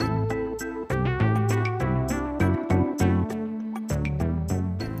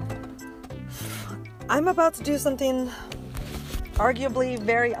I'm about to do something arguably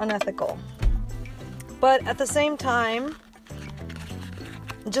very unethical. But at the same time,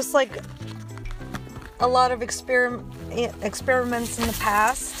 just like a lot of experiments in the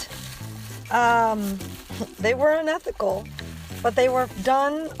past, they were unethical. But they were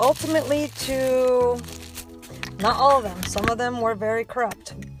done ultimately to, not all of them, some of them were very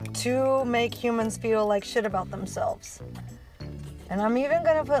corrupt, to make humans feel like shit about themselves. And I'm even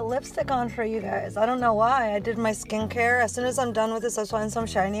going to put lipstick on for you guys. I don't know why. I did my skincare. As soon as I'm done with this, I find some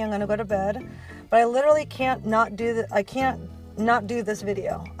shiny, I'm going to go to bed. But I literally can't not do I can't not do this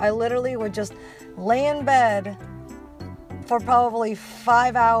video. I literally would just lay in bed for probably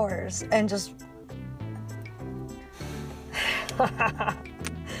 5 hours and just...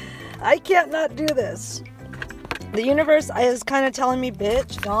 I can't not do this. The universe is kind of telling me,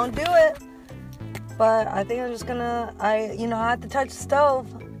 bitch, don't do it. But I think I'm just gonna, I have to touch the stove.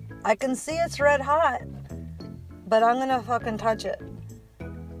 I can see it's red hot, but I'm gonna fucking touch it.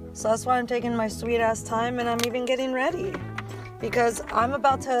 So that's why I'm taking my sweet ass time, and I'm even getting ready. Because I'm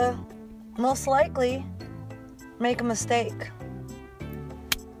about to, most likely, make a mistake.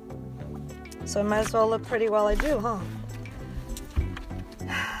 So I might as well look pretty while I do, huh?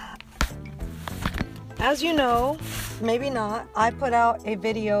 As you know, maybe not, I put out a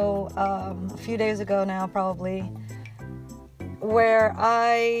video a few days ago now, probably, where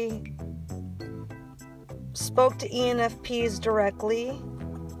I spoke to ENFPs directly,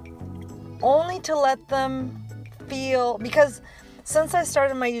 only to let them feel, because since I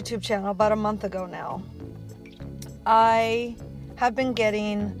started my YouTube channel about a month ago now, I have been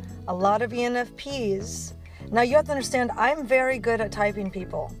getting a lot of ENFPs. Now you have to understand, I'm very good at typing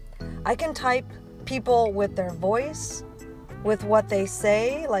people. I can type people with their voice, with what they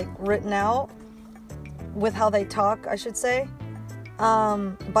say, like written out, with how they talk, I should say,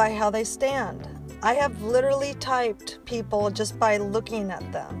 by how they stand. I have literally typed people just by looking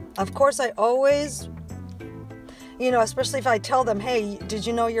at them. Of course, I always, especially if I tell them, hey, did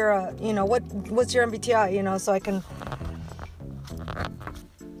you know you're a, what's your MBTI, so I can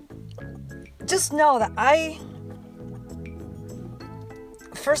just know that I,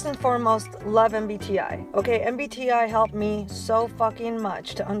 first and foremost, love MBTI. Okay, MBTI helped me so fucking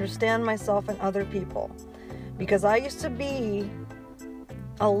much to understand myself and other people. Because I used to be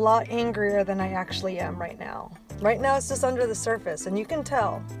a lot angrier than I actually am right now. Right now it's just under the surface, and you can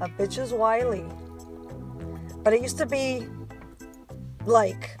tell a bitch is wily. But it used to be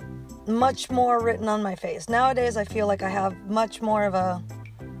like much more written on my face. Nowadays I feel like I have much more of a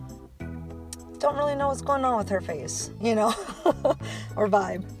don't really know what's going on with her face, or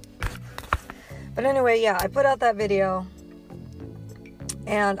vibe. But anyway, yeah, I put out that video,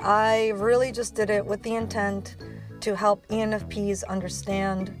 and I really just did it with the intent to help ENFPs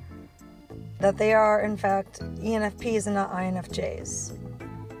understand that they are, in fact, ENFPs and not INFJs.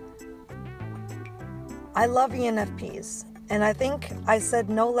 I love ENFPs, and I think I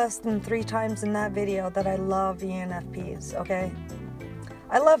said no less than 3 times in that video that I love ENFPs, okay?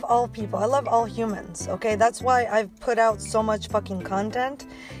 I love all people. I love all humans, okay? That's why I've put out so much fucking content,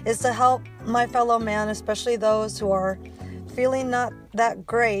 is to help my fellow man, especially those who are feeling not that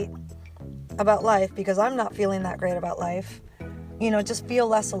great about life, because I'm not feeling that great about life, just feel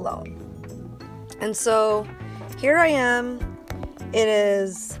less alone. And so here I am. It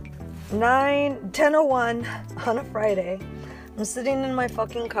is 10:01 on a Friday. I'm sitting in my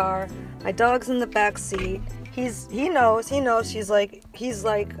fucking car. My dog's in the back seat. He knows, he's like,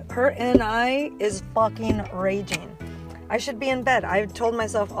 her NI is fucking raging. I should be in bed. I've told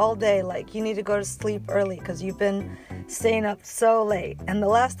myself all day, like, you need to go to sleep early because you've been staying up so late. And the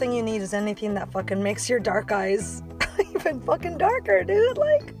last thing you need is anything that fucking makes your dark eyes even fucking darker, dude.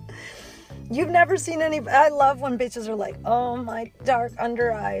 Like, you've never seen any... I love when bitches are like, oh, my dark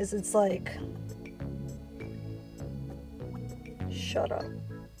under eyes. It's like, shut up.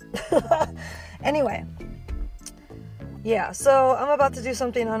 Anyway. Yeah, so I'm about to do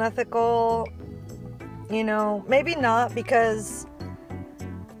something unethical, maybe not, because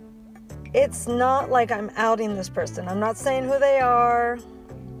it's not like I'm outing this person. I'm not saying who they are.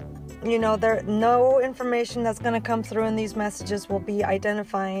 No information that's going to come through in these messages will be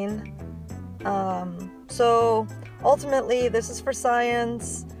identifying. So ultimately, this is for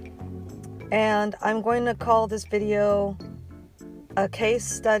science, and I'm going to call this video a case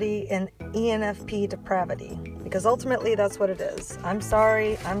study in ENFP depravity, because ultimately that's what it is. I'm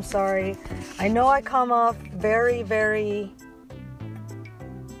sorry. I know I come off very, very,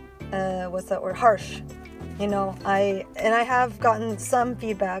 harsh. I have gotten some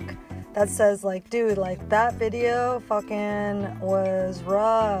feedback that says, like, dude, like, that video fucking was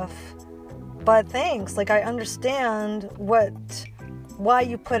rough. but thanks. Like, I understand why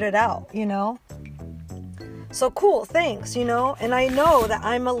you put it out, you know? So cool, thanks, you know? And I know that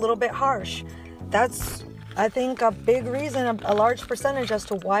I'm a little bit harsh. That's, I think, a big reason, a large percentage as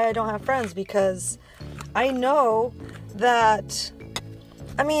to why I don't have friends, because I know that,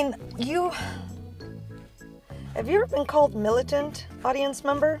 I mean, have you ever been called militant, audience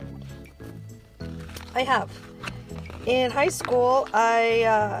member? I have. In high school,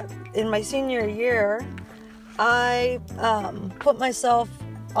 in my senior year, I put myself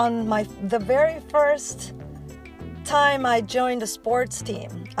on the very first time I joined a sports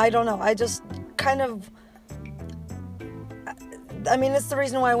team. I don't know, I just kind of, I mean, it's the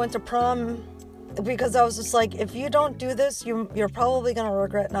reason why I went to prom, because I was just like, if you don't do this, you're probably going to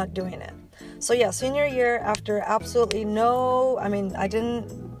regret not doing it. So yeah, senior year, after absolutely I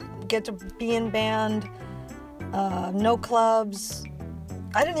didn't get to be in band, no clubs.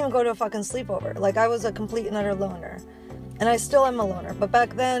 I didn't even go to a fucking sleepover. Like, I was a complete and utter loner. And I still am a loner. But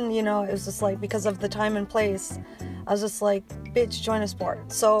back then, you know, it was just like, because of the time and place, I was just like, bitch, join a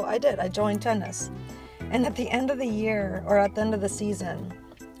sport. So I did. I joined tennis. And at the end of the year, or at the end of the season,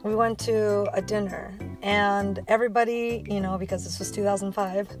 we went to a dinner. And everybody, you know, because this was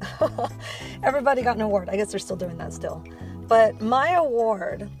 2005, everybody got an award. I guess they're still doing that still. But my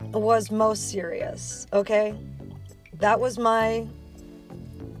award was most serious, okay? That was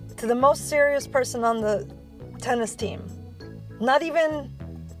to the most serious person on the tennis team. Not even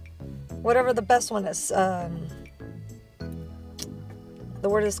whatever the best one is. The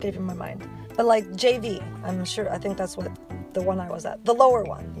word is escaping my mind. But like JV, I think that's what the one I was at. The lower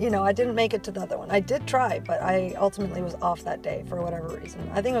one. You know, I didn't make it to the other one. I did try, but I ultimately was off that day for whatever reason.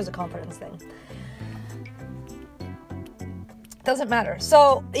 I think it was a confidence thing. Doesn't matter.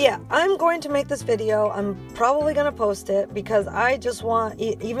 So yeah, I'm going to make this video. I'm probably going to post it because I just want,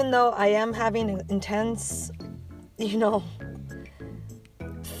 even though I am having intense, you know,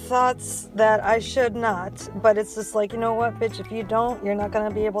 thoughts that I should not, but it's just like, you know what, bitch, if you don't, you're not going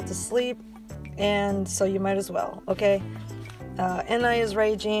to be able to sleep, and so you might as well, okay? NI is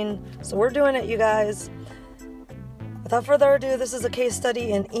raging, so we're doing it, you guys. Without further ado, this is a case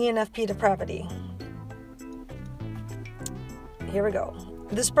study in ENFP depravity. Here we go.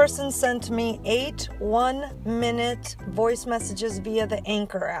 This person sent me 8 one-minute voice messages via the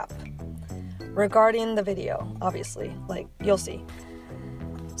Anchor app regarding the video, obviously, like, you'll see.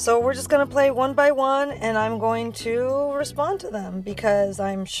 So we're just going to play one by one, and I'm going to respond to them because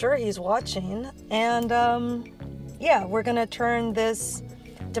I'm sure he's watching. And, yeah, we're going to turn this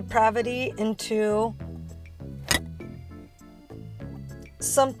depravity into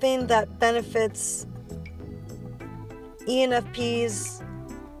something that benefits ENFPs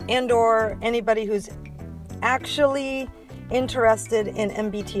and or anybody who's actually interested in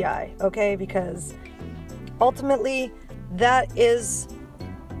MBTI, okay? Because ultimately, that is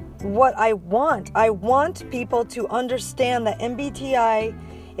what I want. I want people to understand that MBTI,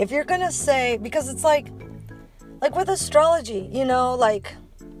 if you're gonna say, because it's like with astrology, you know, like,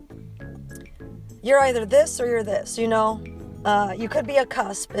 you're either this or you're this, you know? You could be a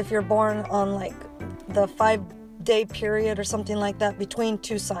cusp if you're born on, like, the 5-day period or something like that between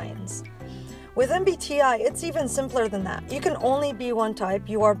two signs. With MBTI, it's even simpler than that. You can only be one type.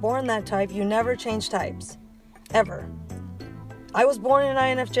 You are born that type. You never change types. Ever. I was born in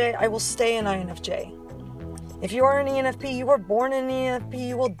INFJ. I will stay in INFJ. If you are an ENFP, you were born in ENFP.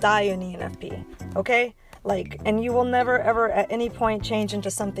 You will die in ENFP. Okay? Like, and you will never, ever, at any point, change into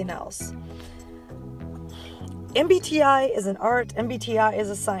something else. MBTI is an art. MBTI is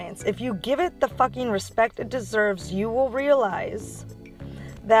a science. If you give it the fucking respect it deserves, you will realize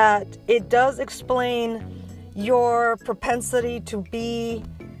that it does explain your propensity to be,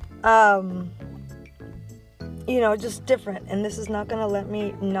 you know, just different. And this is not going to let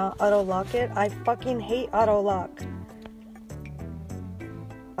me not auto-lock it. I fucking hate auto-lock.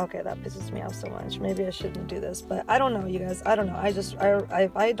 Okay, that pisses me off so much. Maybe I shouldn't do this, but I don't know, you guys. I don't know.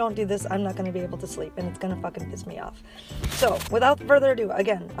 If I don't do this, I'm not going to be able to sleep, and it's going to fucking piss me off. So, without further ado,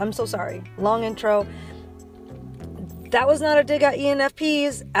 again, I'm so sorry. Long intro. That was not a dig at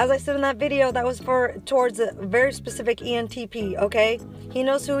ENFPs. As I said in that video, that was towards a very specific ENTP, okay? He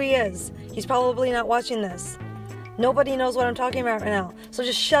knows who he is. He's probably not watching this. Nobody knows what I'm talking about right now. So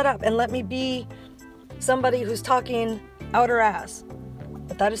just shut up and let me be somebody who's talking out her ass.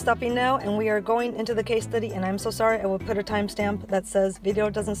 But that is stopping now, and we are going into the case study, and I'm so sorry. I will put a timestamp that says video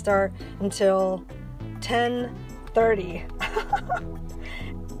doesn't start until 10:30.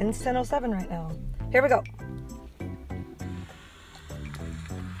 And it's 10:07 right now. Here we go.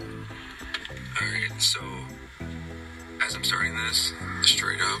 Alright, so as I'm starting this,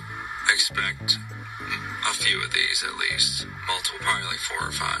 straight up, expect a few of these at least. Multiple, probably like 4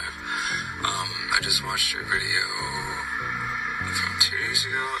 or 5. I just watched your video from 2 days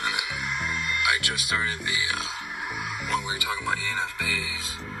ago, and then I just started the one where you're talking about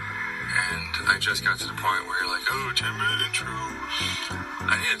ENFPs, and I just got to the point where you're like, oh, 10-minute intro.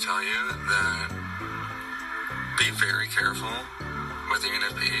 I need to tell you that be very careful with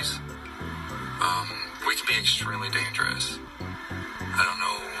ENFPs. We can be extremely dangerous. I don't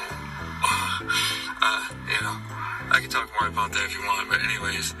know, I can talk more about that if you want, but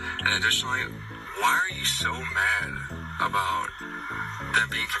anyways, and additionally, why are you so mad about them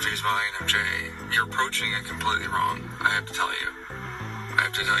being confused by INFJ? You're approaching it completely wrong, I have to tell you.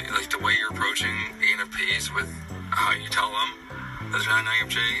 Like, the way you're approaching ENFPs with how you tell them that they're not an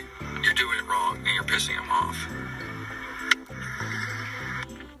INFJ, you're doing it wrong, and you're pissing them off.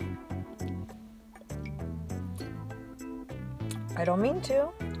 I don't mean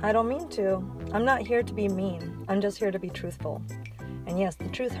to. I'm not here to be mean. I'm just here to be truthful. And yes, the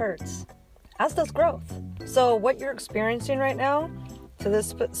truth hurts, as does growth. So what you're experiencing right now, to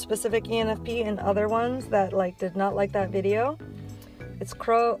this specific ENFP and other ones that did not like that video, it's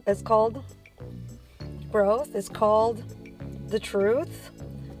called growth. It's called the truth.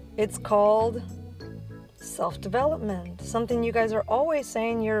 It's called self-development. Something you guys are always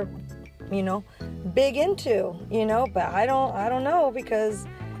saying you're, big into, but I don't know, because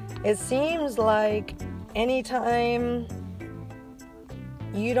it seems like anytime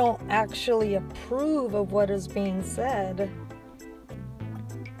you don't actually approve of what is being said,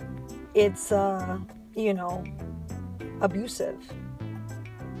 it's, abusive.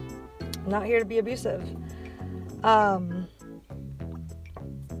 I'm not here to be abusive. I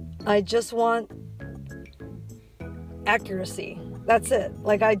just want accuracy. That's it.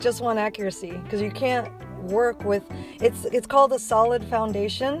 I just want accuracy, because you can't work with, it's called a solid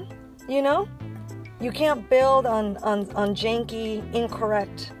foundation, You can't build on janky,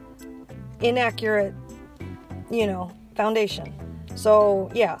 incorrect, inaccurate, foundation. So,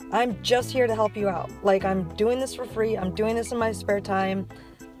 yeah, I'm just here to help you out. I'm doing this for free. I'm doing this in my spare time.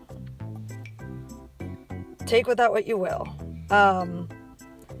 Take with that what you will.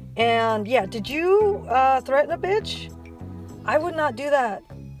 And, yeah, did you threaten a bitch? I would not do that.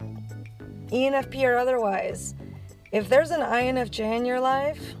 ENFP or otherwise. If there's an INFJ in your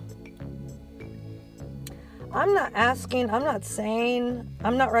life, I'm not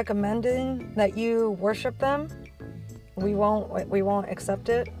recommending that you worship them. We won't accept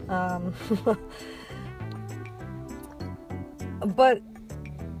it. But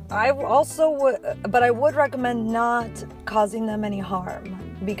I would recommend not causing them any harm,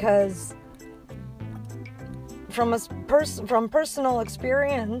 because from personal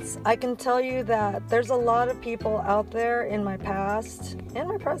experience, I can tell you that there's a lot of people out there in my past and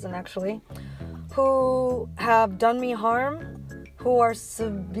my present, actually, who have done me harm, who are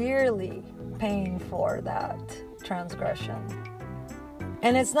severely paying for that transgression.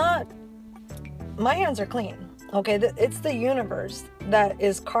 And it's not, my hands are clean, okay? It's the universe that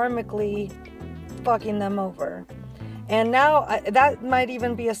is karmically fucking them over. And now that might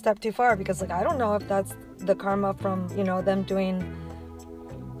even be a step too far, because I don't know if that's the karma from, them doing,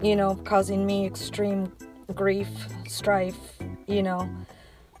 causing me extreme grief, strife,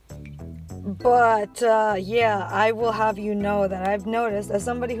 But, yeah, I will have you know that I've noticed, as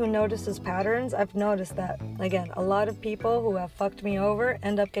somebody who notices patterns, I've noticed that, again, a lot of people who have fucked me over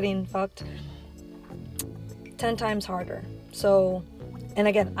end up getting fucked 10 times harder. So, and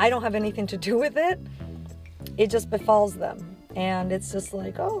again, I don't have anything to do with it. It just befalls them. And it's just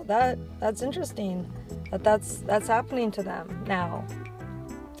oh, that's interesting. That's happening to them now.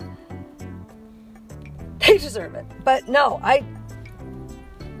 They deserve it. But no,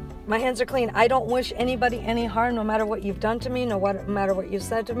 my hands are clean. I don't wish anybody any harm, no matter what you've done to me, no matter what you've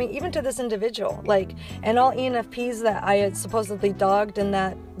said to me, even to this individual. And all ENFPs that I had supposedly dogged in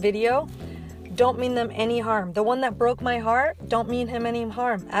that video, don't mean them any harm. The one that broke my heart, don't mean him any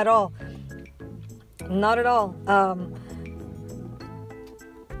harm at all. Not at all.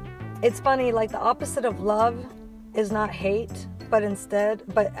 It's funny, the opposite of love is not hate, but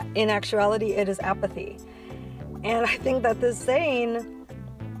in actuality, it is apathy. And I think that this saying,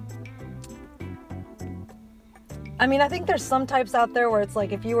 I think there's some types out there where it's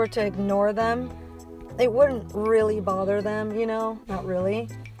if you were to ignore them, it wouldn't really bother them, not really.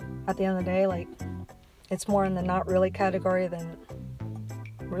 At the end of the day, it's more in the not really category than,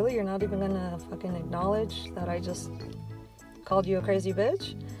 really, you're not even gonna fucking acknowledge that I just called you a crazy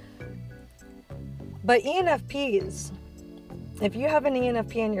bitch? But ENFPs, if you have an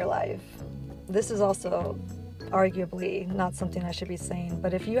ENFP in your life, this is also arguably not something I should be saying,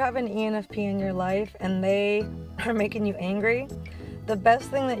 but if you have an ENFP in your life and they are making you angry, the best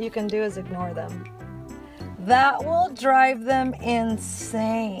thing that you can do is ignore them. That will drive them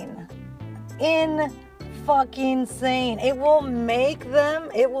insane. Fucking sane. It will make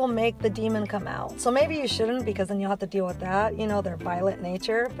the demon come out. So maybe you shouldn't, because then you'll have to deal with that, their violent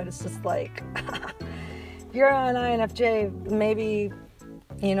nature. But it's just like, if you're an INFJ, maybe,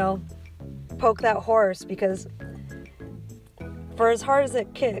 poke that horse, because for as hard as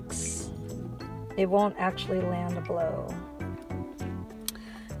it kicks, it won't actually land a blow.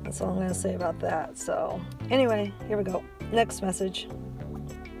 That's all I'm going to say about that. So anyway, here we go. Next message.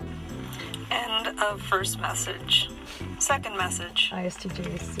 End of first message. Second message.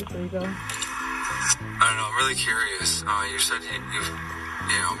 ISTJ, superego. I don't know, I'm really curious. You said you've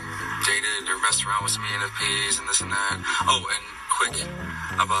dated or messed around with some ENFPs and this and that. Oh, and quick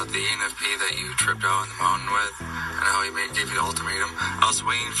about the ENFP that you tripped out on the mountain with and how he gave you the ultimatum. I was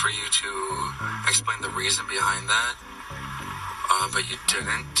waiting for you to explain the reason behind that, but you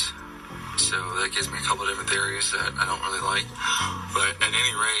didn't. So that gives me a couple of different theories that I don't really like. But at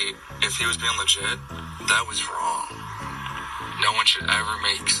any rate, if he was being legit, that was wrong. No one should ever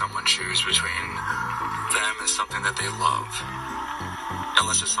make someone choose between them and something that they love.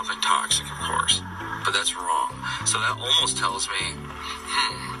 Unless it's something toxic, of course. But that's wrong. So that almost tells me,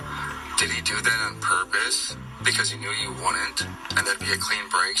 did he do that on purpose? Because he knew you wouldn't, and that'd be a clean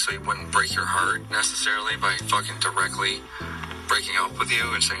break, so he wouldn't break your heart necessarily by fucking directly breaking up with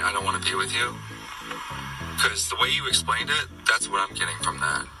you and saying, I don't want to be with you? Because the way you explained it, that's what I'm getting from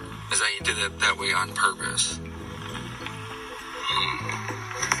that, is that you did it that way on purpose.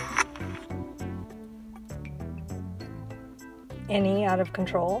 Any out of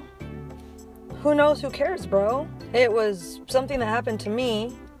control? Who knows? Who cares, bro? It was something that happened to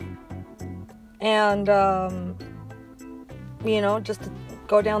me. And, just to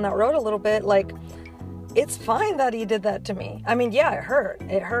go down that road a little bit, like, it's fine that he did that to me. I mean, yeah, it hurt.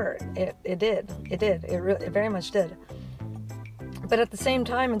 It hurt. It did. It very much did. But at the same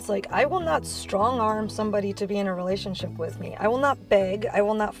time, it's like, I will not strong arm somebody to be in a relationship with me. I will not beg. I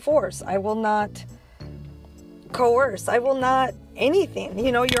will not force. I will not coerce. I will not anything.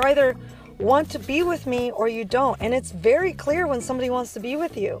 You're either want to be with me or you don't. And it's very clear when somebody wants to be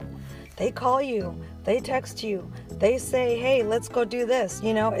with you. They call you. They text you. They say, hey, let's go do this.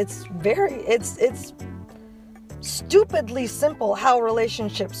 It's stupidly simple how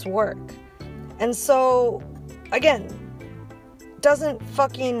relationships work. And so, again, doesn't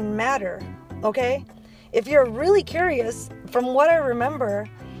fucking matter, okay? If you're really curious, from what I remember,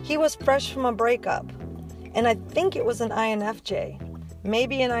 he was fresh from a breakup. And I think it was an INFJ,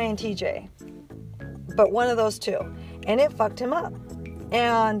 maybe an INTJ, but one of those two. And it fucked him up.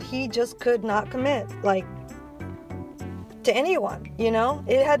 And he just could not commit, to anyone,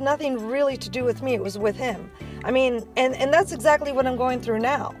 It had nothing really to do with me. It was with him. I mean, and that's exactly what I'm going through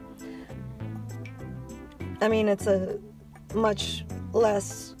now. I mean, it's a much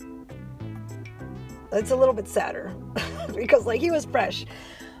less, it's a little bit sadder because he was fresh.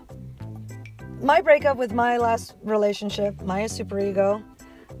 My breakup with my last relationship, my superego,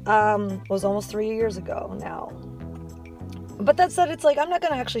 was almost 3 years ago now. But that said, it's I'm not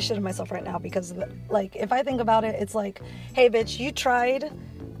going to actually shit on myself right now because, if I think about it, it's hey, bitch, you tried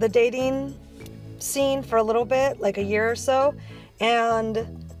the dating scene for a little bit, a year or so, and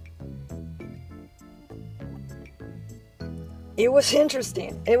it was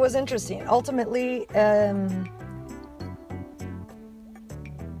interesting. Ultimately, I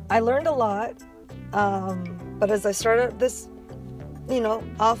learned a lot, but as I started this,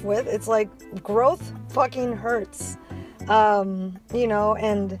 off with, it's growth fucking hurts. And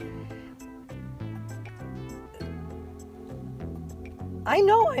I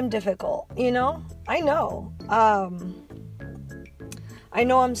know I'm difficult, I know. I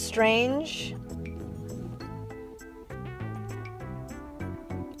know I'm strange.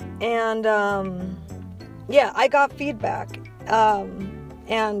 And, I got feedback.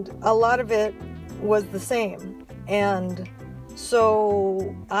 And a lot of it was the same. And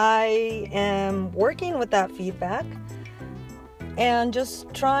so I am working with that feedback and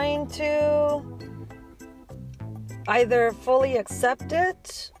just trying to either fully accept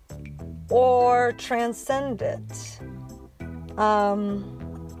it or transcend it. I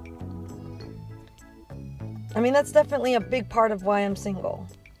mean, that's definitely a big part of why I'm single.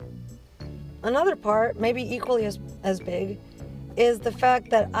 Another part, maybe equally as big, is the fact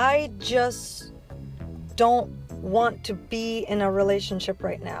that I just don't want to be in a relationship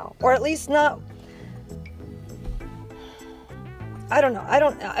right now. Or at least not... I don't know. I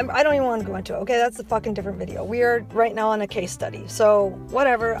don't even want to go into it. Okay, that's a fucking different video. We are right now on a case study. So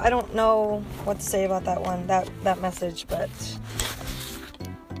whatever. I don't know what to say about that one, that message, but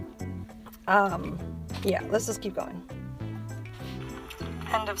yeah, let's just keep going.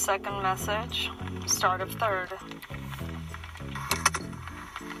 End of second message. Start of third.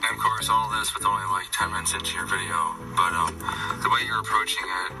 And of course, all this with only like 10 minutes into your video, but the way you're approaching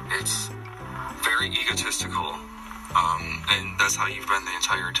it, it's very egotistical. And that's how you've been the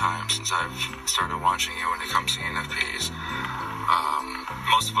entire time since I've started watching you when it comes to ENFPs.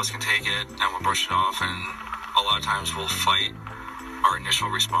 Most of us can take it and we'll brush it off, and a lot of times we'll fight our initial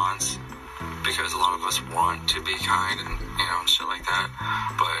response because a lot of us want to be kind and, shit like that.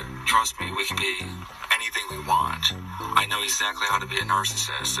 But trust me, we can be anything we want. I know exactly how to be a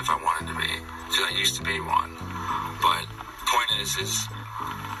narcissist if I wanted to be, because I used to be one. But the point is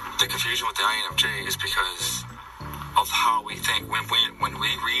the confusion with the INFJ is because of how we think. When we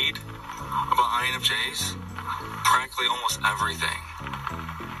read about INFJs, practically almost everything,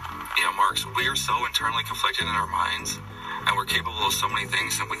 Marks, we are so internally conflicted in our minds, and we're capable of so many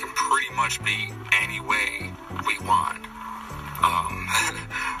things, and we can pretty much be any way we want.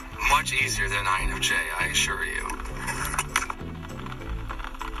 Much easier than INFJ, I assure you.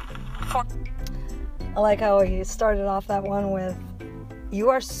 I like how he started off that one with, "You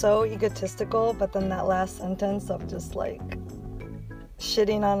are so egotistical," but then that last sentence of just like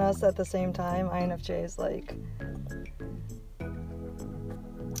shitting on us at the same time. INFJ is like,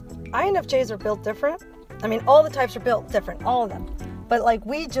 INFJs are built different. I mean, all the types are built different, all of them. But like,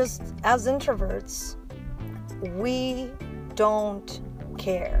 we just, as introverts, we don't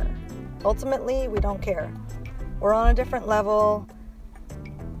care. Ultimately, we don't care. We're on a different level.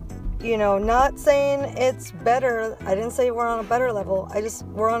 Not saying it's better. I didn't say we're on a better level.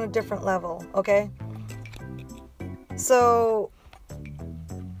 We're on a different level, okay? So,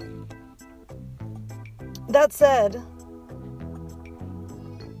 that said,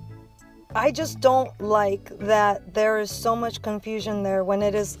 I just don't like that there is so much confusion there when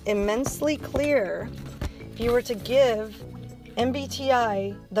it is immensely clear. If you were to give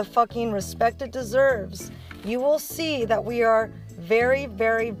MBTI the fucking respect it deserves, you will see that we are very,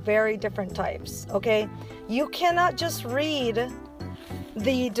 very, very different types, okay? You cannot just read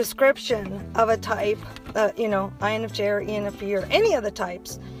the description of a type, INFJ or ENFP or any of the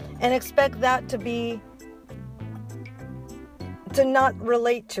types, and expect that to not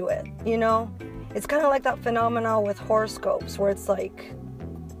relate to it, It's kind of like that phenomenon with horoscopes where it's like,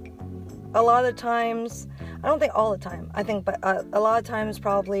 a lot of times, I don't think all the time, but a lot of times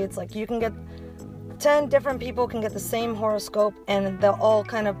probably it's like you can get 10 different people can get the same horoscope and they'll all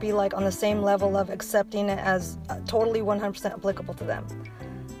kind of be like on the same level of accepting it as totally 100% applicable to them.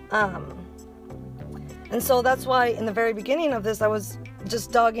 And so that's why in the very beginning of this, I was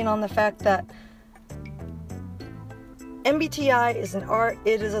just dogging on the fact that MBTI is an art,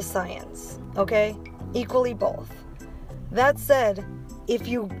 it is a science, okay? Equally both. That said, if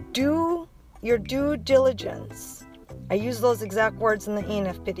you do your due diligence, I use those exact words in the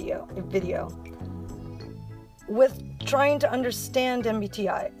ENF video, with trying to understand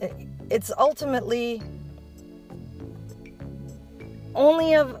MBTI, it's ultimately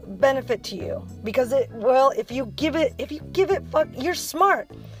only of benefit to you, because if you give it, you're smart.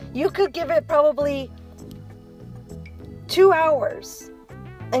 You could give it probably 2 hours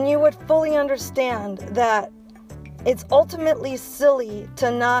and you would fully understand that it's ultimately silly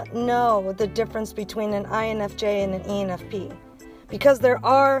to not know the difference between an INFJ and an ENFP, because there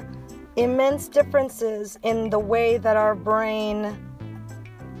are immense differences in the way that our brain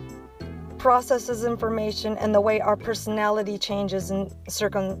processes information and the way our personality changes in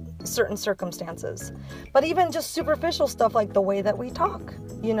certain circumstances. But even just superficial stuff like the way that we talk,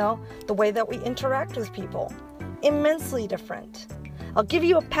 the way that we interact with people, immensely different. I'll give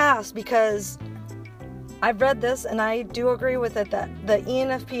you a pass because I've read this and I do agree with it that the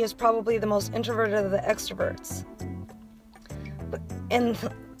ENFP is probably the most introverted of the extroverts. And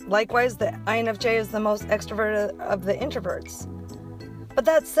likewise, the INFJ is the most extroverted of the introverts. But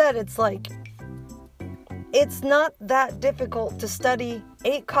that said, it's like, it's not that difficult to study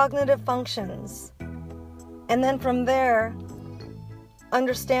 8 cognitive functions. And then from there,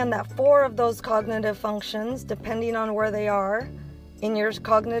 understand that 4 of those cognitive functions, depending on where they are in your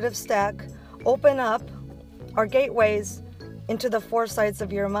cognitive stack, open up are gateways into the 4 sides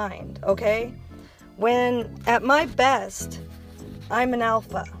of your mind, okay? When at my best, I'm an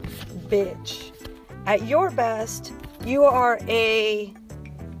alpha, bitch. At your best, you are a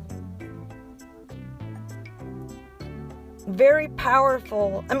very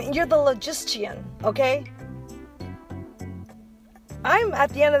powerful, you're the logistician, okay? I'm, at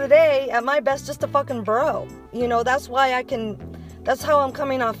the end of the day, at my best, just a fucking bro. You know, that's how I'm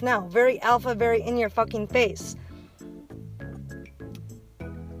coming off now. Very alpha, very in your fucking face.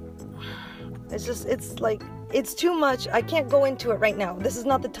 It's too much. I can't go into it right now. This is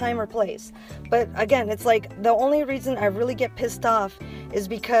not the time or place. But again, it's like, the only reason I really get pissed off is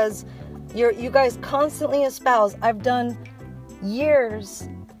because you guys constantly espouse. I've done years,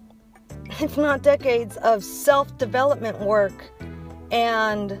 if not decades, of self-development work.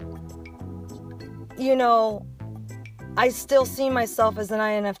 And, you know, I still see myself as an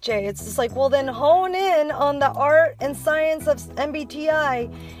INFJ. It's just like, well, then hone in on the art and science of MBTI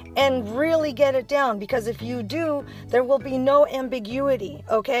and really get it down. Because if you do, there will be no ambiguity,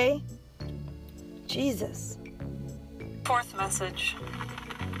 okay? Jesus. Fourth message.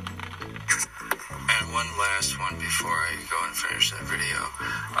 And one last one before I go and finish that video.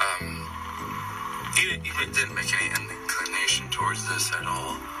 You didn't make any inclination towards this at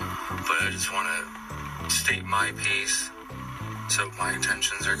all, but I just want to state my piece so my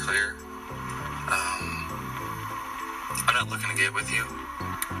intentions are clear. I'm not looking to get with you.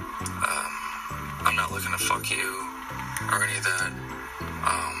 I'm not looking to fuck you or any of that.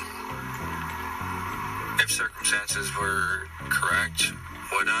 If circumstances were correct,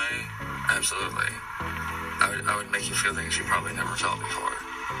 would I? Absolutely. I would make you feel things you probably never felt before,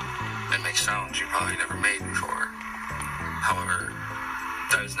 and make sounds you probably never made before. However,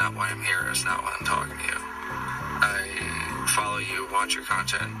 that is not why I'm here. That's not why I'm talking to you. I follow you, watch your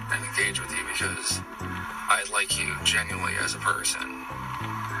content, and engage with you because I like you genuinely as a person.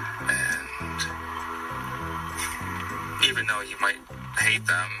 And even though you might hate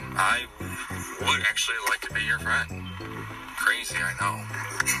them, I would actually like to be your friend. Crazy, I know.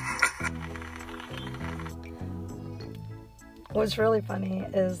 What's really funny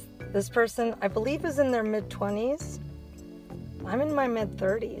is this person, I believe, is in their mid-20s. I'm in my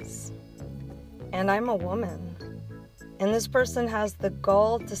mid-30s. And I'm a woman. And this person has the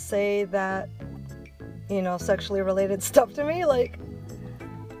gall to say that, you know, sexually related stuff to me. Like,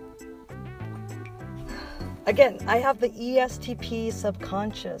 again, I have the ESTP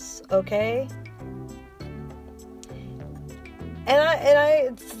subconscious, okay? And I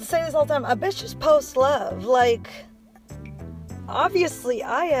say this all the time. A bitch just posts love. Like, obviously,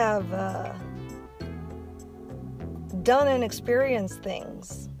 I have done and experienced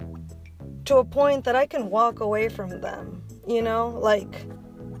things to a point that I can walk away from them, you know, like,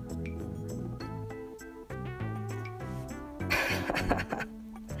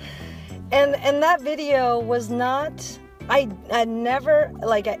 and that video was not, I never,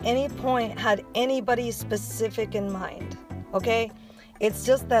 like, at any point had anybody specific in mind, okay? It's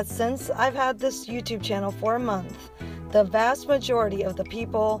just that since I've had this YouTube channel for a month, the vast majority of the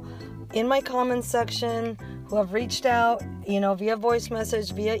people in my comments section who have reached out, you know, via voice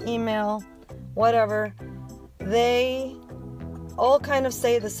message, via email, whatever, they all kind of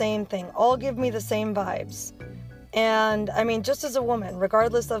say the same thing, all give me the same vibes. And I mean, just as a woman,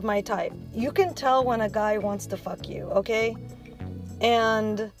 regardless of my type, you can tell when a guy wants to fuck you, okay?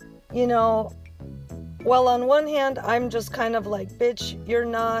 And, you know, well, on one hand, I'm just kind of like, bitch, you're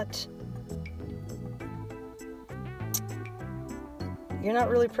not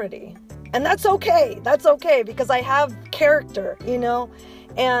really pretty. And that's okay. That's okay, because I have character, you know?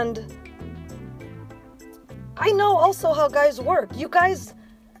 And I know also how guys work. You guys,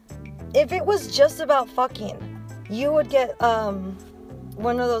 if it was just about fucking, you would get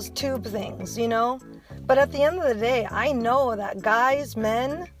one of those tube things, you know? But at the end of the day, I know that guys,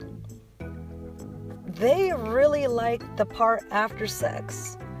 men, they really like the part after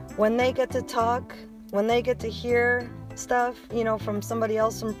sex. When they get to talk, when they get to hear stuff, you know, from somebody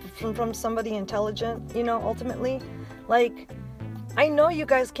else, from somebody intelligent, you know, ultimately. Like, I know you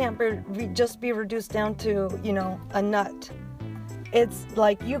guys can't just be reduced down to, you know, a nut. It's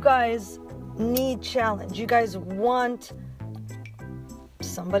like you guys need challenge. You guys want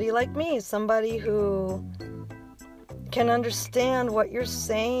somebody like me, somebody who can understand what you're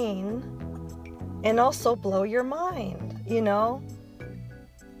saying and also blow your mind, you know,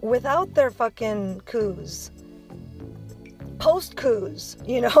 without their fucking coups. Post-coups,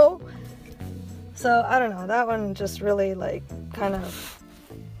 you know? So, I don't know, that one just really, like, kind of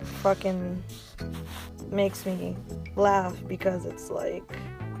fucking makes me laugh, because it's like,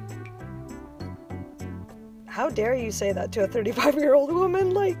 how dare you say that to a 35-year-old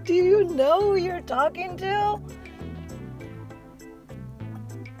woman? Like, do you know who you're talking to?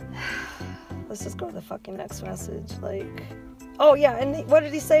 Let's just go to the fucking next message. Like, oh yeah, and what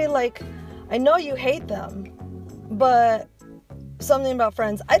did he say? Like, I know you hate them, but something about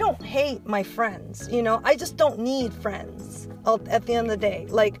friends. I don't hate my friends, you know? I just don't need friends. friends at the end of the day.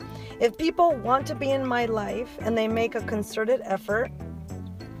 Like, if people want to be in my life and they make a concerted effort,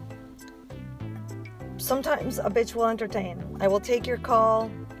 sometimes a bitch will entertain. I will take your call.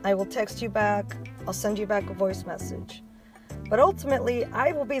 I will text you back. I'll send you back a voice message. But ultimately,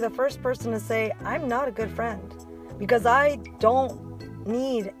 I will be the first person to say, I'm not a good friend. Because I don't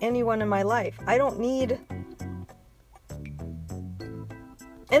need anyone in my life. I don't need...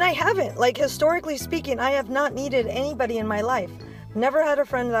 And I haven't. Like, historically speaking, I have not needed anybody in my life. Never had a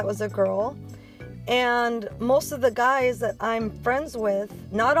friend that was a girl. And most of the guys that I'm friends with,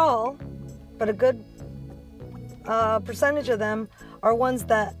 not all, but a good percentage of them are ones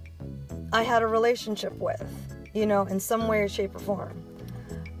that I had a relationship with, you know, in some way or shape or form.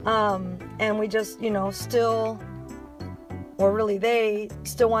 And we just, you know, still, or really they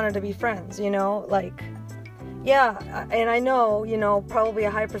still wanted to be friends, you know, like, yeah. And I know, you know, probably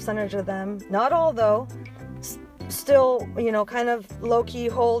a high percentage of them, not all though, still, you know, kind of low-key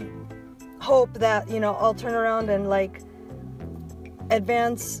hold hope that, you know, I'll turn around and like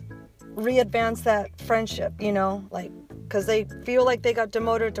re-advance that friendship, you know, like, because they feel like they got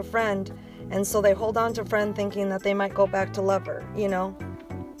demoted to friend, and so they hold on to friend thinking that they might go back to lover, you know.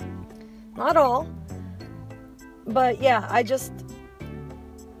 Not all, but yeah, I just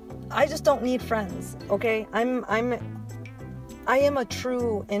don't need friends, okay? I am a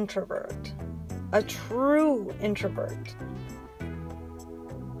true introvert. A true introvert.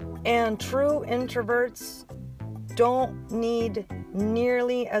 And true introverts don't need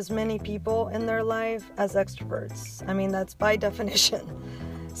nearly as many people in their life as extroverts. I mean, that's by definition.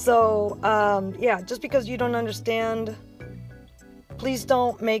 So, yeah, just because you don't understand, please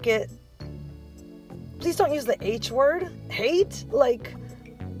don't use the H word, hate. Like,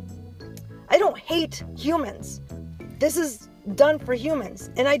 I don't hate humans. This is done for humans,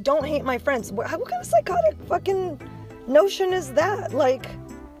 and I don't hate my friends. What kind of psychotic fucking notion is that? Like,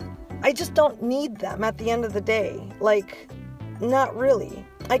 I just don't need them at the end of the day. Like, not really.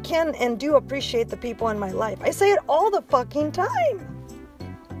 I can and do appreciate the people in my life. I say it all the fucking time.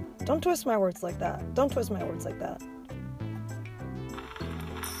 Don't twist my words like that. Don't twist my words like that.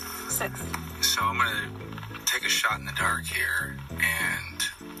 6. So I'm gonna take a shot in the dark here, and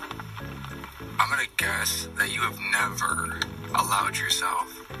I'm gonna guess that you have never allowed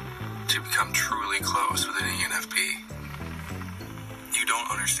yourself to become truly close with an ENFP. You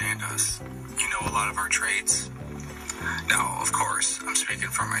don't understand us. You know a lot of our traits. Now, of course, I'm speaking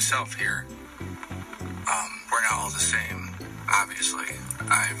for myself here. We're not all the same, obviously.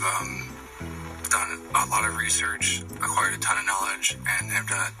 I've done a lot of research, acquired a ton of knowledge, and have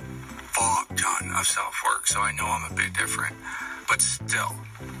done a fuck ton of self-work, so I know I'm a bit different. But still,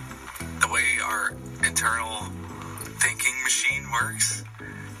 the way our internal thinking machine works,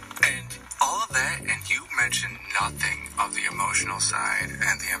 and all of that, and you mentioned nothing of the emotional side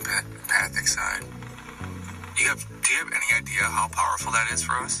and the empathic side. Do you have any idea how powerful that is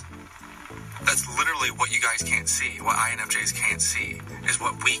for us? That's literally what you guys can't see. What INFJs can't see is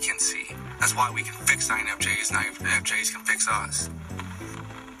what we can see. That's why we can fix INFJs, and INFJs can fix us.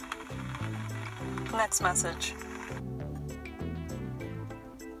 Next message.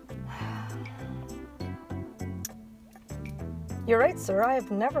 You're right, sir. I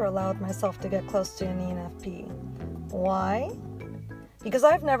have never allowed myself to get close to an ENFP. Why? Because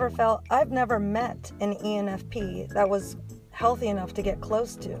I've never met an ENFP that was healthy enough to get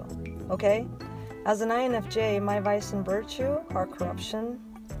close to, okay? As an INFJ, my vice and virtue are corruption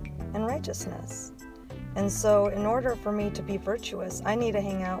and righteousness. And so in order for me to be virtuous, I need to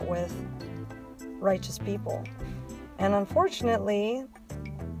hang out with righteous people. And unfortunately,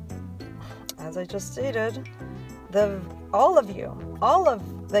 as I just stated, all of the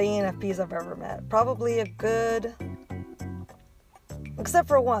ENFPs I've ever met, probably a good, except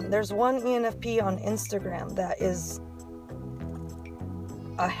for one. There's one ENFP on Instagram that is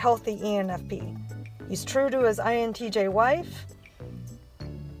a healthy ENFP. He's true to his INTJ wife.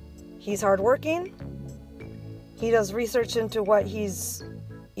 He's hardworking. He does research into what he's,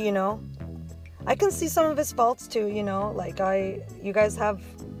 you know. I can see some of his faults too, you know, like you guys have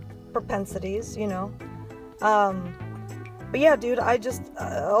propensities, you know. But yeah, dude, I just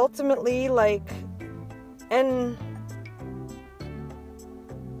ultimately, like, and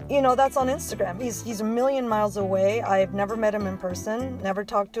you know, that's on Instagram. He's a million miles away. I've never met him in person, never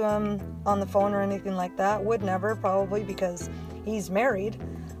talked to him on the phone or anything like that. Would never, probably, because he's married.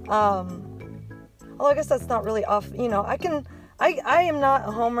 Well, I guess that's not really off, you know. I am not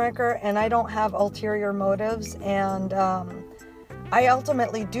a homewrecker, and I don't have ulterior motives, and I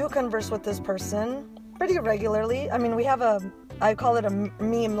ultimately do converse with this person pretty regularly. I mean, I call it a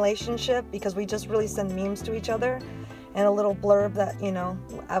meme relationship, because we just really send memes to each other. and a little blurb that,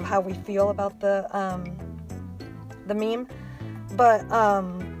 of how we feel about the meme. But,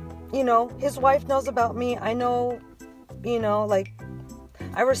 his wife knows about me. I know,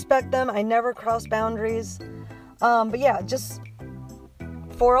 I respect them. I never cross boundaries. But yeah, just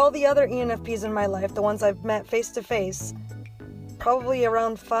for all the other ENFPs in my life, the ones I've met face to face, probably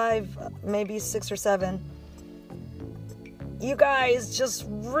around 5, maybe 6 or 7, you guys just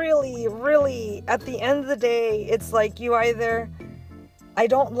really, really, at the end of the day, it's like you either, I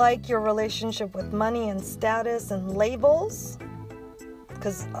don't like your relationship with money and status and labels,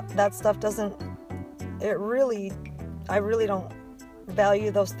 because that stuff I really don't value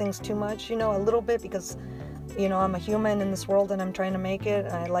those things too much, a little bit, because, I'm a human in this world and I'm trying to make it,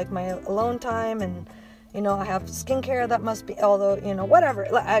 and I like my alone time, and, I have skincare that must be, although, whatever,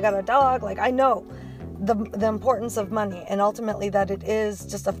 I got a dog, I know the importance of money, and ultimately that it is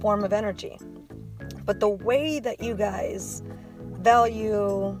just a form of energy. But the way that you guys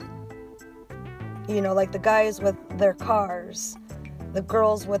value, the guys with their cars, the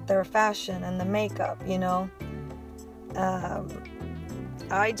girls with their fashion and the makeup,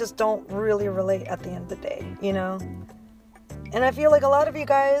 I just don't really relate at the end of the day, And I feel like a lot of you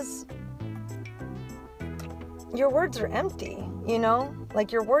guys, your words are empty,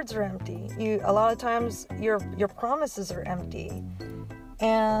 your words are empty. A lot of times your promises are empty.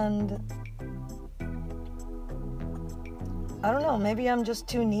 And I don't know, maybe I'm just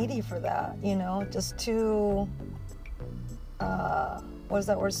too needy for that, just too, what is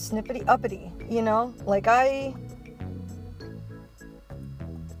that word? Snippety, uppity,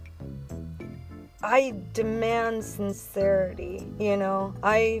 I demand sincerity,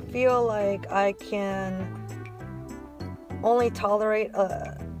 I feel like I can only tolerate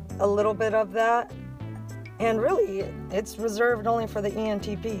a little bit of that, and really it's reserved only for the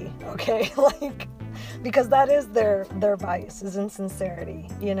ENTP, okay? Because that is their vice, is insincerity,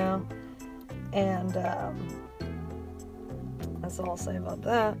 and that's all I'll say about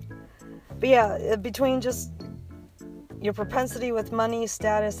that. But yeah, between just your propensity with money,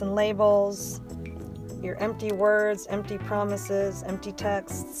 status, and labels, your empty words, empty promises, empty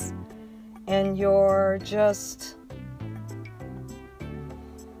texts, and your just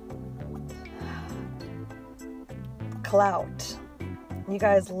clout. You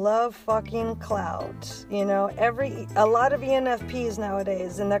guys love fucking clout. A lot of ENFPs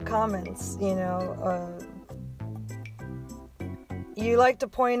nowadays in their comments, you like to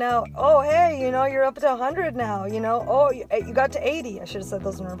point out, oh, hey, you're up to 100 now, oh, you got to 80. I should have said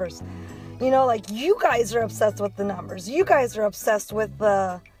those in reverse. You guys are obsessed with the numbers. You guys are obsessed with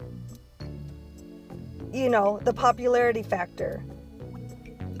the popularity factor.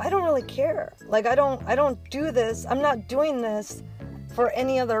 I don't really care. I don't do this. I'm not doing this for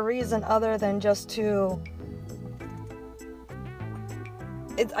any other reason other than just to,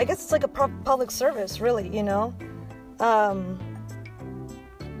 I guess it's like a public service, really,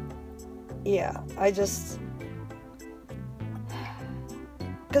 yeah, I just,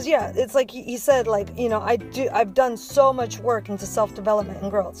 because yeah, it's like he said, I've done so much work into self-development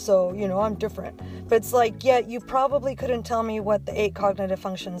and growth, so, I'm different. But it's like, yeah, you probably couldn't tell me what the 8 cognitive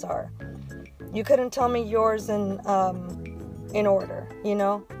functions are. You couldn't tell me yours in order,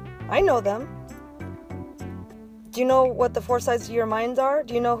 I know them. Do you know what the 4 sides of your mind are?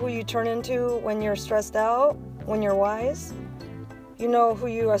 Do you know who you turn into when you're stressed out, when you're wise? You know who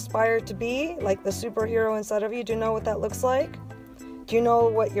you aspire to be, like the superhero inside of you? Do you know what that looks like? Do you know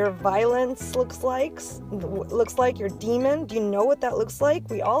what your violence looks like? Your demon? Do you know what that looks like?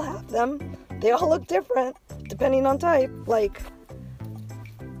 We all have them. They all look different, depending on type. I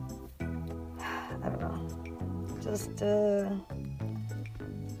don't know. Just, I'm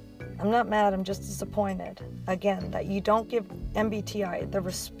not mad, I'm just disappointed. Again, that you don't give MBTI the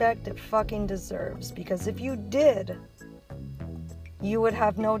respect it fucking deserves. Because if you did, you would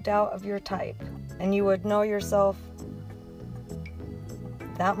have no doubt of your type. And you would know yourself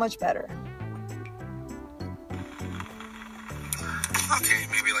that much better. Okay,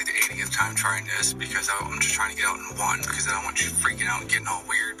 maybe like the 80th time trying this, because I'm just trying to get out in one, because I don't want you freaking out and getting all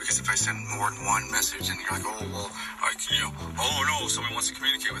weird, because if I send more than one message and you're like, oh, well, oh no, somebody wants to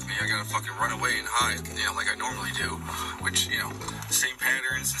communicate with me, I gotta fucking run away and hide, like I normally do, which, same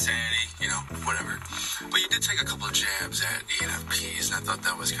patterns, insanity, whatever. But you did take a couple of jabs at ENFPs, and I thought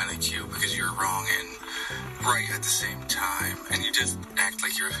that was kind of cute, because you're wrong and right at the same time, and you just act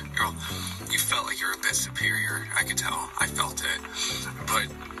like you felt like you're a bit superior. I could tell, I felt it. But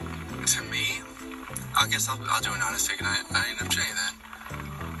to me, I guess I'll do an honest take on INFJ then,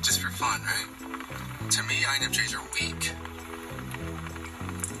 just for fun, right? To me, INFJs are weak.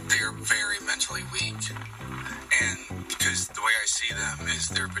 They are very mentally weak,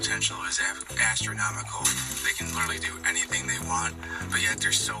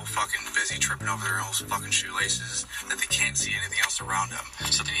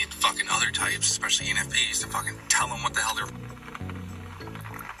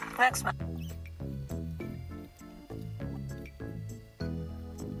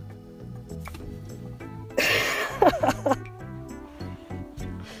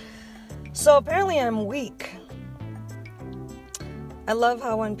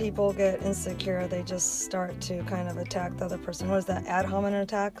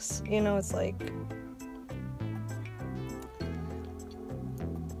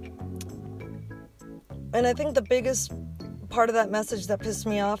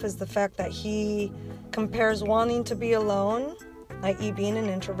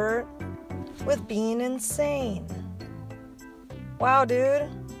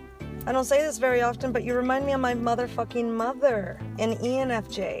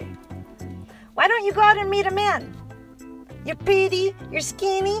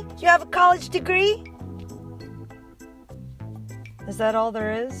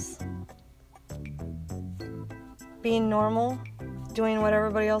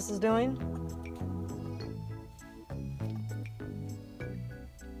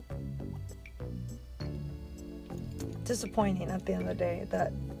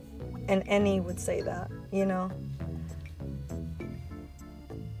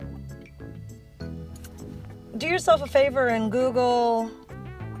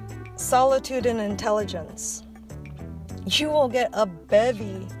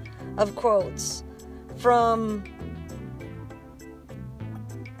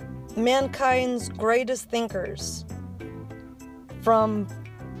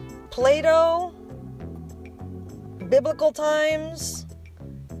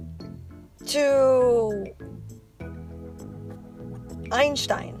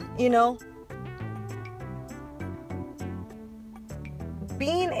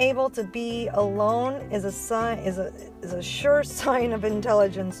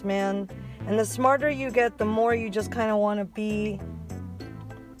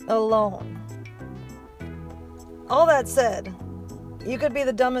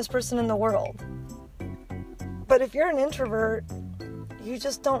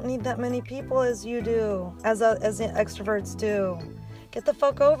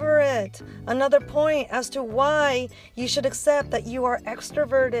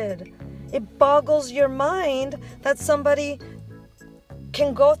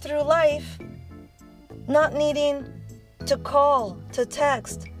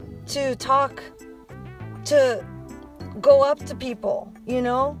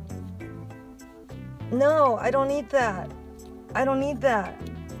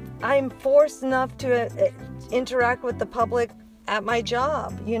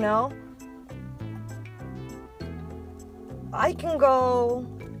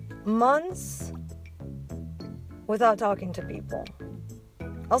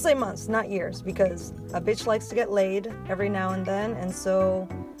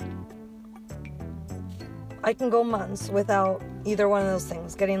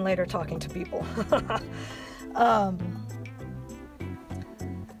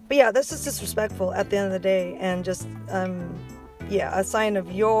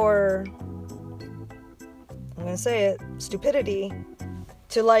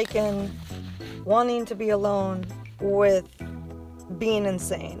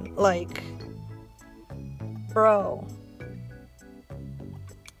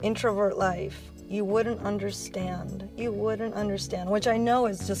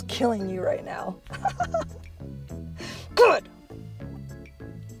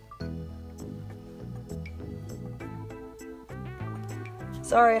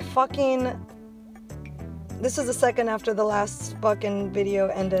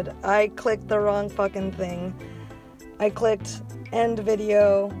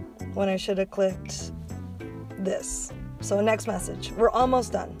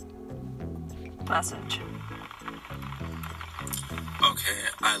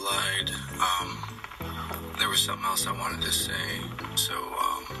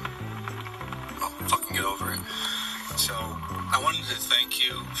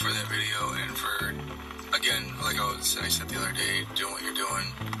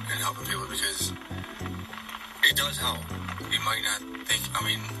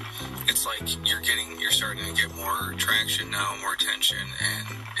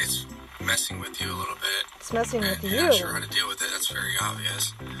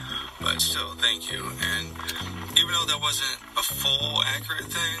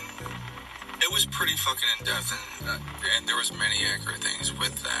 it was pretty fucking in-depth, and there was many accurate things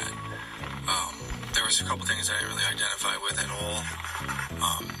with that. There was a couple things I didn't really identify with at all,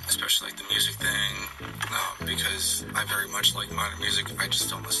 especially like the music thing, because I very much like modern music. I just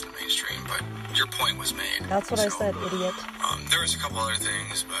don't listen to mainstream, but your point was made. That's what I said, idiot. There was a couple other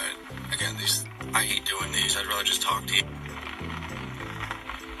things, but again, I hate doing these. I'd rather just talk to you.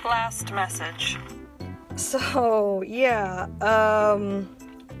 Last message. So, yeah,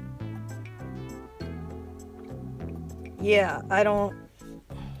 I don't...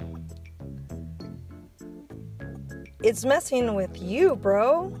 It's messing with you,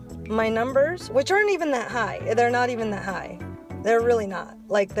 bro. My numbers, which aren't even that high. They're not even that high. They're really not.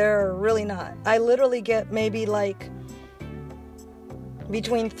 Like, they're really not. I literally get maybe, like,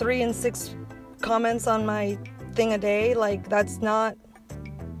 between 3 and 6 comments on my thing a day. Like, that's not...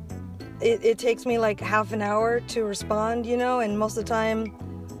 It takes me, like, half an hour to respond, you know? And most of the time,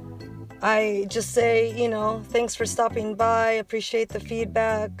 I just say, you know, thanks for stopping by. Appreciate the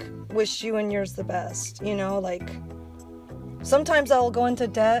feedback. Wish you and yours the best. You know, like... Sometimes I'll go into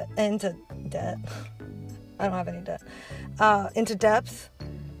debt. I don't have any debt. Into depth.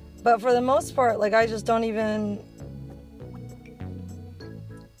 But for the most part, like, I just don't even,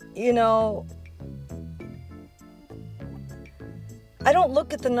 you know, I don't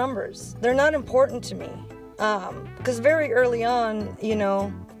look at the numbers. They're not important to me. Because very early on, you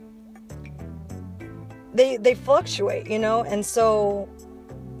know, they fluctuate, you know, and so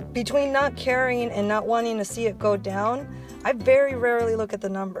between not caring and not wanting to see it go down, I very rarely look at the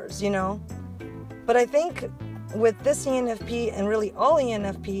numbers, you know. But I think with this ENFP and really all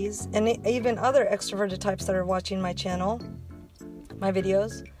ENFPs and even other extroverted types that are watching my channel, my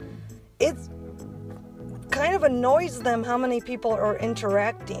videos, it kind of annoys them how many people are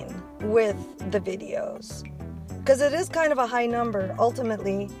interacting with the videos. Because it is kind of a high number,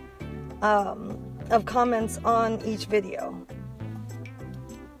 ultimately, of comments on each video.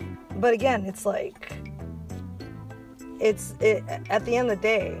 But again, it's like... at the end of the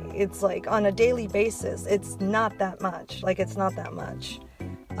day, it's like on a daily basis, it's not that much. Like, it's not that much.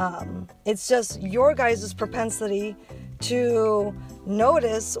 It's just your guys' propensity to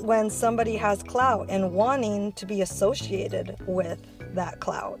notice when somebody has clout and wanting to be associated with that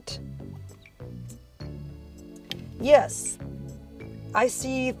clout. Yes, I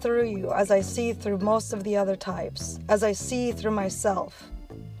see through you as I see through most of the other types, as I see through myself.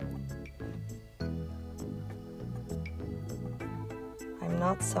 I'm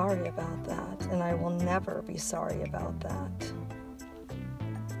not sorry about that, and I will never be sorry about that.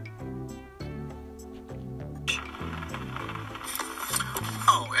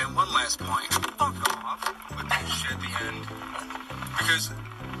 Oh, and one last point. Fuck off with that shit at the end. Because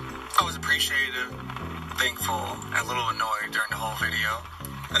I was appreciative, thankful, and a little annoyed during the whole video.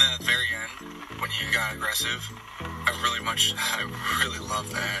 And then at the very end, when you got aggressive, I really love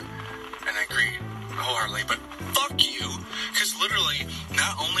that. And I agree wholeheartedly. But fuck you. Because literally,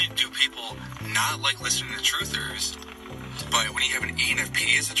 not only do people not like listening to truthers, but when you have an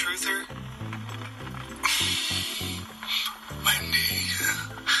ENFP as a truther, Wendy,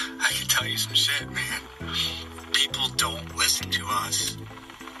 I can tell you some shit, man. People don't listen to us.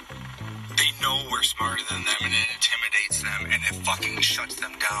 They know we're smarter than them, and it intimidates them, and it fucking shuts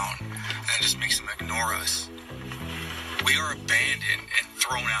them down, and it just makes them ignore us. We are abandoned and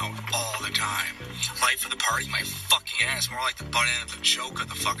thrown out all the time. Life of the party, my fucking ass, more like the butt end of the joke of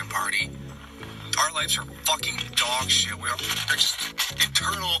the fucking party. Our lives are fucking dog shit. They're just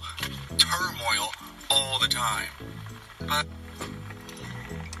internal turmoil all the time. But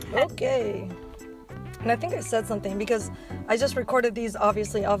okay. And I think I said something because I just recorded these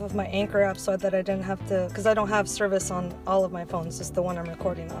obviously off of my Anchor app so that I didn't have to, because I don't have service on all of my phones, just the one I'm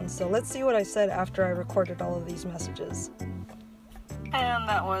recording on. So let's see what I said after I recorded all of these messages. And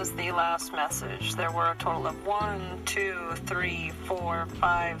that was the last message. There were a total of 1, 2, 3, 4,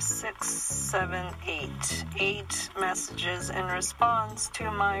 5, 6, 7, 8. 8 messages in response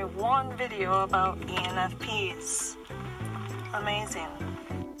to my one video about ENFPs. Amazing.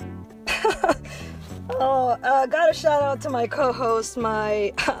 Oh, got a shout out to my co-host,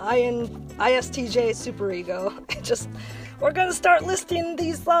 my ISTJ superego. We're gonna start listing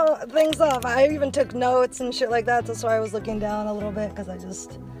these things off. I even took notes and shit like that. That's why I was looking down a little bit,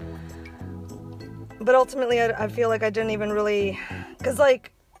 but ultimately I feel like I didn't even really, because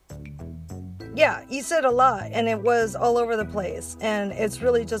like, yeah, he said a lot and it was all over the place, and it's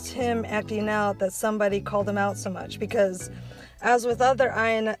really just him acting out that somebody called him out so much, because as with other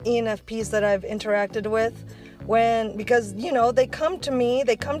ENFPs that I've interacted with, because, you know, they come to me,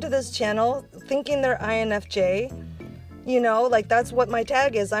 they come to this channel thinking they're INFJ, You know, like that's what my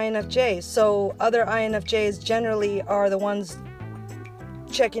tag is, INFJ. So other INFJs generally are the ones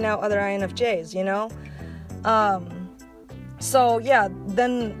checking out other INFJs, you know? So yeah,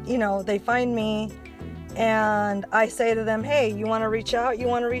 then, you know, they find me and I say to them, hey, you want to reach out? You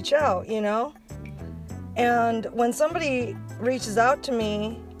want to reach out, you know? And when somebody reaches out to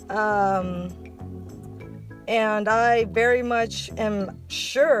me, and I very much am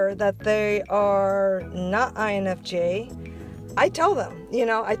sure that they are not INFJ, I tell them, you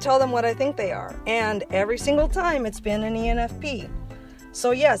know, I tell them what I think they are. And every single time it's been an ENFP.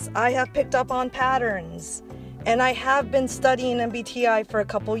 So yes, I have picked up on patterns. And I have been studying MBTI for a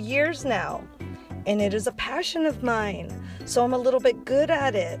couple years now. And it is a passion of mine. So I'm a little bit good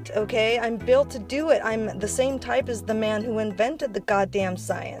at it, okay? I'm built to do it. I'm the same type as the man who invented the goddamn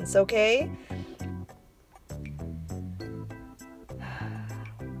science, okay?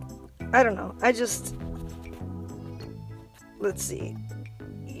 I don't know. Let's see.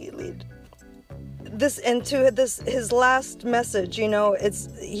 His last message, you know,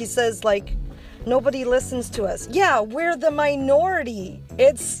 he says like, nobody listens to us. Yeah, we're the minority.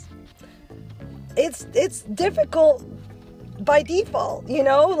 It's difficult by default, you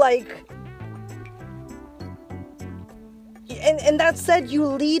know, like, and that said, you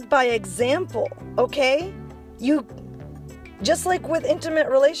lead by example, okay? You, just like with intimate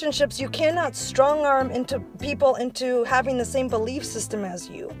relationships, you cannot strong arm people into having the same belief system as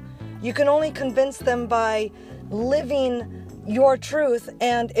you. You can only convince them by living your truth,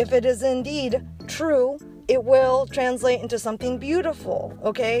 and if it is indeed true, it will translate into something beautiful,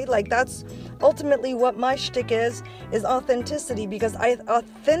 okay? Like, that's ultimately what my shtick is authenticity, because I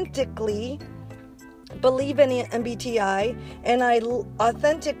authentically believe in MBTI, and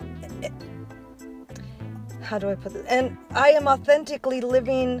how do I put this? And I am authentically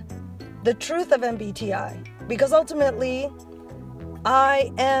living the truth of MBTI, because ultimately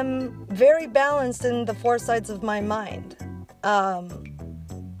I am very balanced in the four sides of my mind.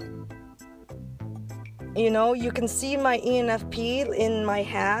 You know, you can see my ENFP in my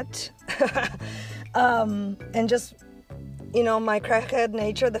hat. And just, you know, my crackhead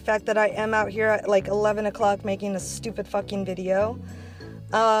nature, the fact that I am out here at like 11 o'clock making a stupid fucking video.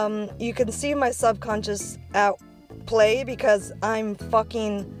 You can see my subconscious at play because I'm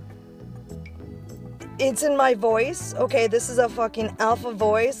fucking... It's in my voice. Okay, this is a fucking alpha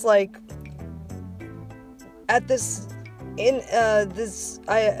voice. Like, at this...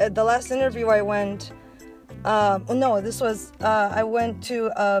 the last interview I went... I went to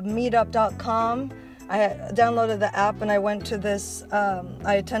meetup.com. I downloaded the app and I went to this,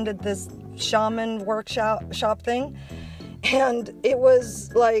 I attended this shaman workshop thing. And it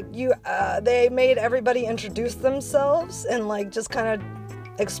was like, they made everybody introduce themselves and like just kind of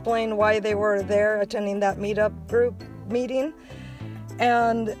explain why they were there attending that meetup group meeting.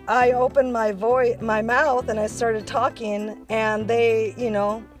 And I opened my mouth and I started talking, and they, you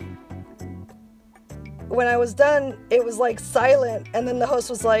know, when I was done, it was like silent, and then the host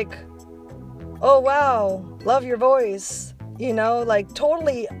was like, oh wow, love your voice, you know, like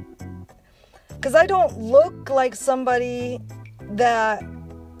totally, because I don't look like somebody that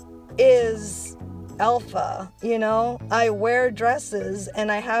is alpha, you know. I wear dresses and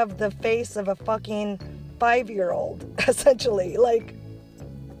I have the face of a fucking 5-year-old, essentially. Like,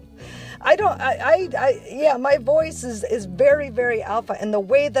 my voice is very, very alpha, and the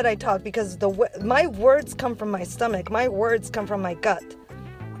way that I talk, because my words come from my stomach, my words come from my gut.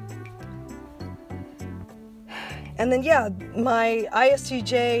 And then, yeah, my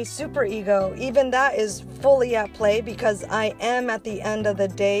ISTJ superego, even that is fully at play, because I am, at the end of the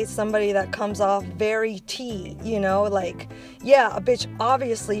day, somebody that comes off very T, you know, like, yeah, a bitch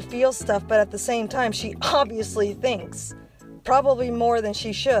obviously feels stuff, but at the same time, she obviously thinks, probably more than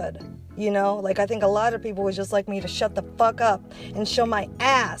she should, you know, like, I think a lot of people would just like me to shut the fuck up and show my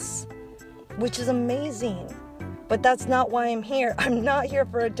ass, which is amazing, but that's not why I'm here. I'm not here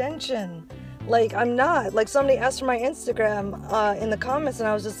for attention. Like, I'm not. Like, somebody asked for my Instagram in the comments, and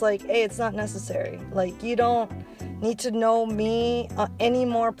I was just like, hey, it's not necessary. Like, you don't need to know me any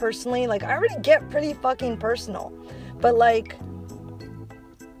more personally. Like, I already get pretty fucking personal. But, like,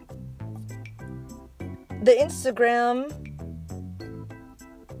 the Instagram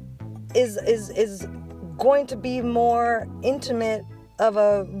is going to be more intimate of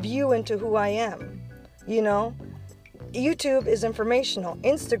a view into who I am, you know? YouTube is informational.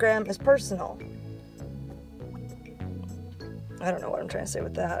 Instagram is personal. I don't know what I'm trying to say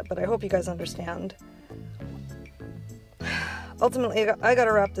with that, but I hope you guys understand. Ultimately, I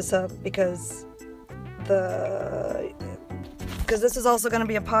gotta wrap this up because because this is also going to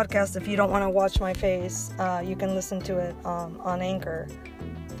be a podcast. If you don't want to watch my face, you can listen to it on Anchor.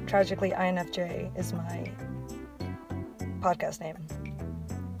 Tragically, INFJ is my podcast name.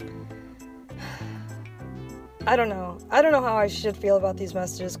 I don't know how I should feel about these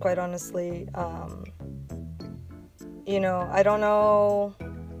messages, quite honestly. I don't know.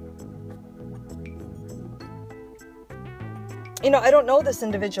 I don't know this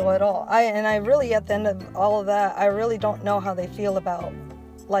individual at all. I really, at the end of all of that, I really don't know how they feel about,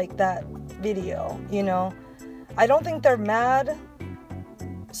 like, that video, I don't think they're mad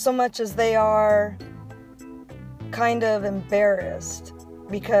so much as they are kind of embarrassed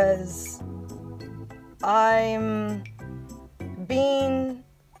because I'm being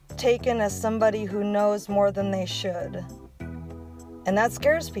taken as somebody who knows more than they should. And that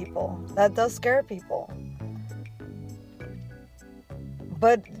scares people. That does scare people.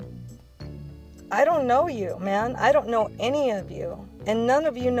 But I don't know you, man. I don't know any of you. And none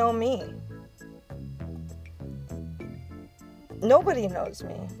of you know me. Nobody knows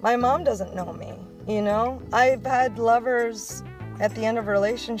me. My mom doesn't know me, I've had lovers at the end of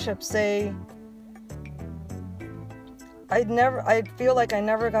relationships say, I feel like I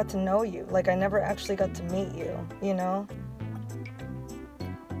never got to know you. Like I never actually got to meet you,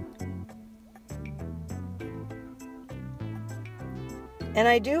 And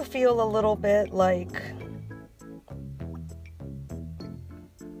I do feel a little bit like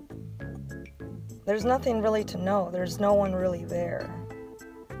there's nothing really to know. There's no one really there.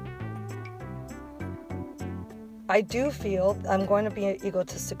 I do feel, I'm going to be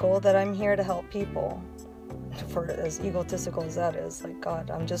egotistical, that I'm here to help people. For as egotistical as that is, like, God,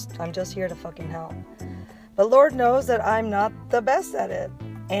 I'm just here to fucking help. But Lord knows that I'm not the best at it.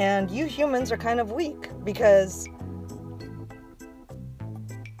 And you humans are kind of weak because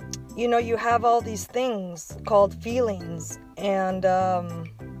you have all these things called feelings and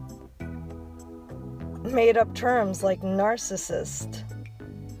made up terms like narcissist,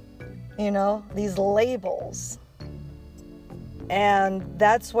 these labels. And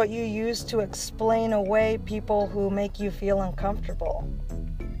that's what you use to explain away people who make you feel uncomfortable.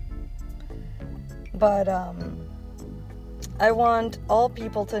 But I want all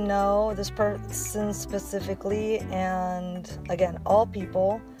people to know, this person specifically, and again, all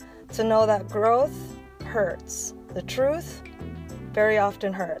people, to know that growth hurts. The truth very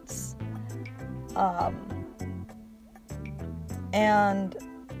often hurts. And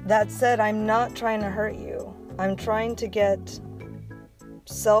that said, I'm not trying to hurt you. I'm trying to get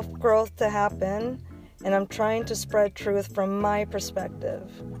self-growth to happen, and I'm trying to spread truth from my perspective.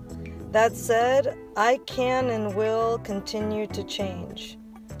 That said, I can and will continue to change.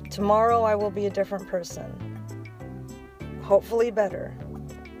 Tomorrow I will be a different person. Hopefully better.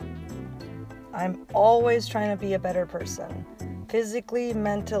 I'm always trying to be a better person. Physically,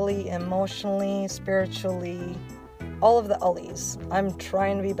 mentally, emotionally, spiritually, all of the ullies. I'm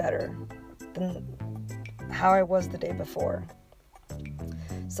trying to be better than how I was the day before.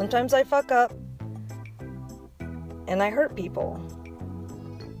 Sometimes I fuck up and I hurt people.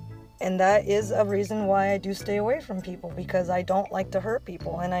 And that is a reason why I do stay away from people, because I don't like to hurt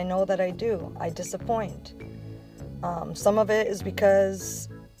people, and I know that I do. I disappoint. Some of it is because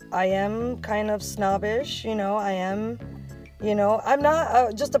I am kind of snobbish, I am, I'm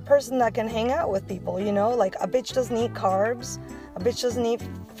not just a person that can hang out with people, like a bitch doesn't eat carbs, a bitch doesn't eat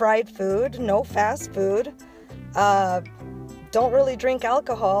fried food, no fast food, don't really drink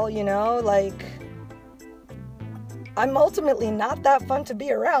alcohol, like, I'm ultimately not that fun to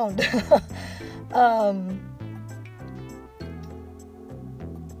be around.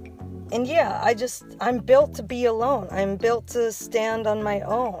 And yeah, I'm built to be alone. I'm built to stand on my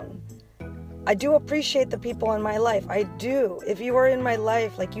own. I do appreciate the people in my life. I do. If you are in my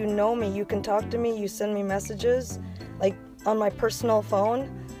life, like, you know me, you can talk to me, you send me messages, like, on my personal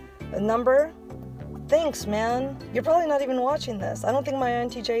phone number. Thanks, man. You're probably not even watching this. I don't think my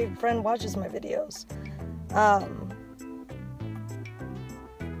INTJ friend watches my videos.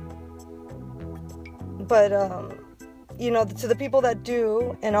 But, to the people that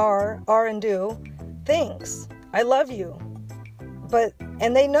do and are and do, thanks. I love you.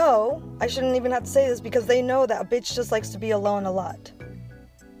 And they know, I shouldn't even have to say this, because they know that a bitch just likes to be alone a lot.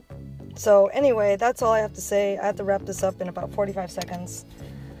 So anyway, that's all I have to say. I have to wrap this up in about 45 seconds.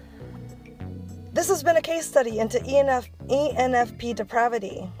 This has been a case study into ENFP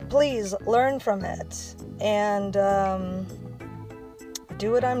depravity. Please learn from it. And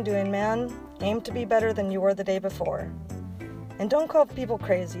do what I'm doing, man. Aim to be better than you were the day before. And don't call people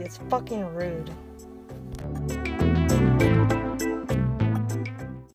crazy. It's fucking rude.